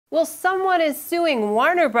Well, someone is suing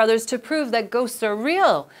Warner Brothers to prove that ghosts are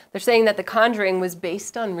real. They're saying that The Conjuring was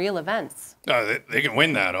based on real events. Oh, they can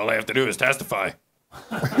win that. All they have to do is testify.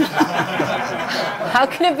 How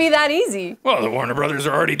can it be that easy? Well, the Warner Brothers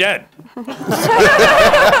are already dead. God,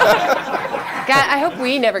 I hope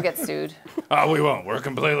we never get sued. We won't. We're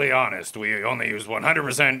completely honest. We only use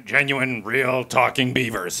 100% genuine, real, talking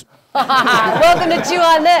beavers. Welcome to Chew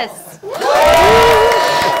on This.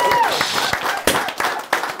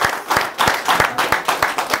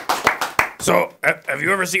 So, have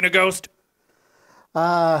you ever seen a ghost?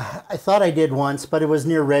 I thought I did once, but it was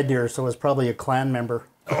near Red Deer, so it was probably a clan member.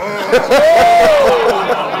 Hey.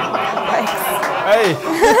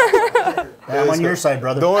 I'm on your side,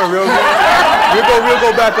 brother. Don't worry, we'll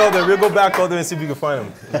go back out there. We'll go back out there and see if we can find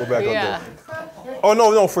him. We'll go back out there. Oh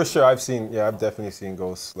no, for sure. I've definitely seen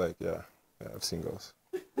ghosts. Like, yeah, I've seen ghosts.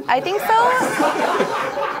 I think so.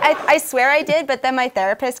 I swear I did, but then my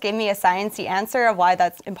therapist gave me a sciencey answer of why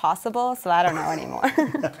that's impossible, so I don't know anymore.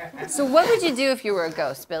 So what would you do if you were a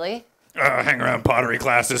ghost, Billy? Hang around pottery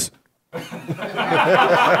classes. Yeah.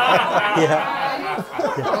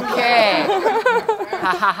 Okay.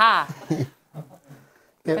 Ha ha ha.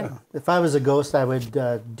 Yeah. If I was a ghost, I would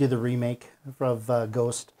do the remake of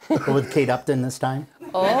Ghost, but with Kate Upton this time.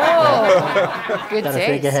 Oh, good Gotta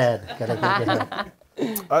think ahead. Gotta think ahead.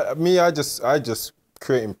 I just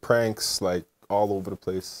creating pranks like all over the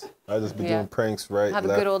place. I just be doing pranks right. Have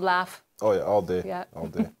left. a good old laugh. Oh yeah, all day. Yeah. All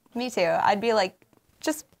day. Me too. I'd be like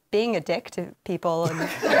just being a dick to people and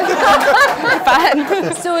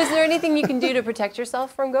fun. So is there anything you can do to protect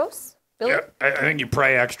yourself from ghosts, Billy? Yeah, I think you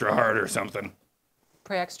pray extra hard or something.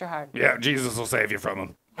 Pray extra hard. Yeah, Jesus will save you from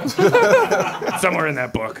him. Somewhere in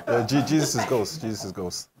that book. Yeah, Jesus is ghost. Jesus is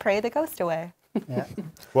ghost. Pray the ghost away. Yeah.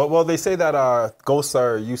 Well, they say that ghosts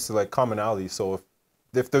are used to like commonality. So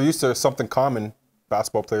if they're used to something common,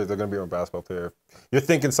 basketball players, they're gonna be around basketball player. You're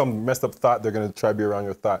thinking some messed up thought, they're gonna try to be around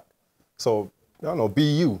your thought. So I don't know, be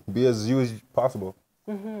you as possible.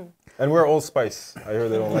 Mm-hmm. And we're Old Spice. I hear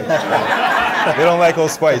they don't like. They don't like Old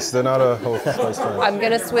Spice. They're not a Old Spice fan. I'm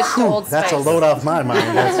gonna switch to Old Spice. That's a load off my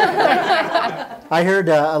mind. I heard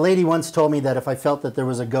a lady once told me that if I felt that there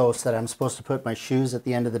was a ghost, that I'm supposed to put my shoes at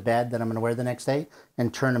the end of the bed that I'm going to wear the next day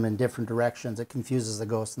and turn them in different directions. It confuses the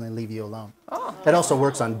ghost and they leave you alone. Oh. It also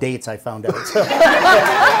works on dates, I found out.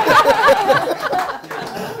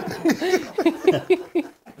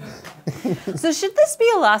 So should this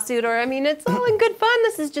be a lawsuit, or I mean, it's all in good fun.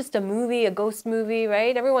 This is just a movie, a ghost movie,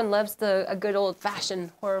 right? Everyone loves a good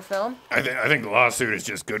old-fashioned horror film. I think the lawsuit is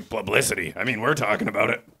just good publicity. I mean, we're talking about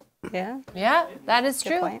it. Yeah. Yeah, that is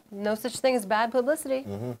true. point. No such thing as bad publicity.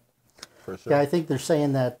 Mm-hmm. For sure. Yeah, I think they're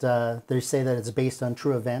saying that they say that it's based on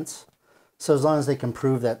true events. So as long as they can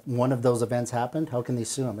prove that one of those events happened, how can they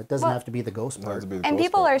sue them? It doesn't have to be the ghost part. And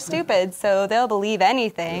people are stupid, so they'll believe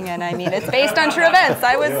anything. And I mean, it's based on true events.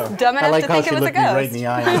 I was dumb enough to think it was a ghost. Right in the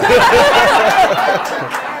eye.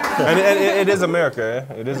 And it is America.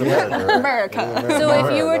 Eh? It is America. Right? America. So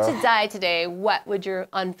if you were to die today, what would your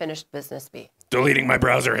unfinished business be? Deleting my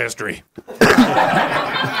browser history.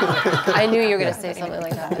 I knew you were going to say something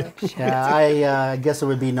like that. Yeah, I guess it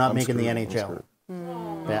would be not making the NHL.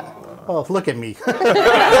 Yeah. Oh, look at me.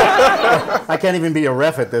 I can't even be a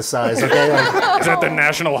ref at this size, okay? Is that the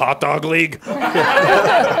National Hot Dog League?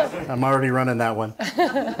 I'm already running that one.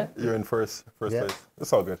 You're in first place.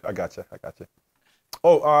 It's all good. I got you.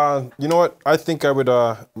 Oh, you know what? I think I would,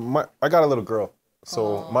 I got a little girl.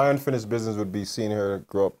 So my unfinished business would be seeing her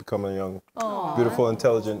grow up, become a young, beautiful,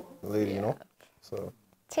 intelligent lady, you know? So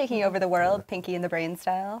Taking over the world, Pinky and the Brain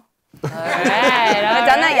style. All right. I haven't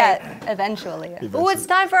done that yet. Eventually. Oh, it's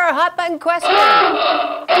time for our hot button question.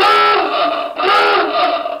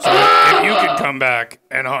 So if you could come back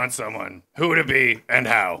and haunt someone, who would it be and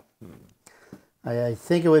how? I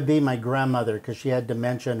think it would be my grandmother because she had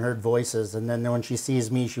dementia and heard voices. And then when she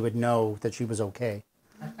sees me, she would know that she was okay.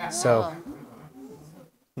 So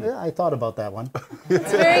yeah, I thought about that one.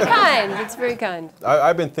 It's very kind. It's very kind.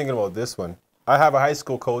 I've been thinking about this one. I have a high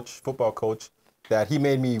school coach, football coach, that he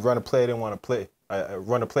made me run a play I didn't want to play.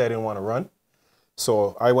 Run a play I didn't want to run.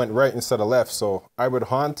 So I went right instead of left. So I would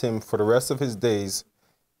haunt him for the rest of his days.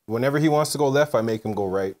 Whenever he wants to go left, I make him go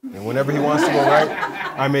right. And whenever he wants to go right,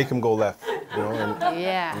 I make him go left. You know? And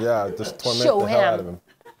yeah, just torment the hell out of him.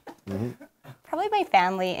 Mm-hmm. Probably my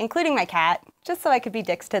family, including my cat, just so I could be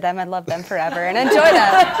dicks to them and love them forever and enjoy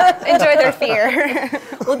them, enjoy their fear.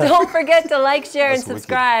 Well, don't forget to like, share, and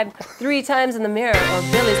subscribe 3 times in the mirror, or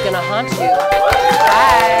Billy's gonna haunt you.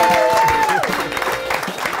 Bye.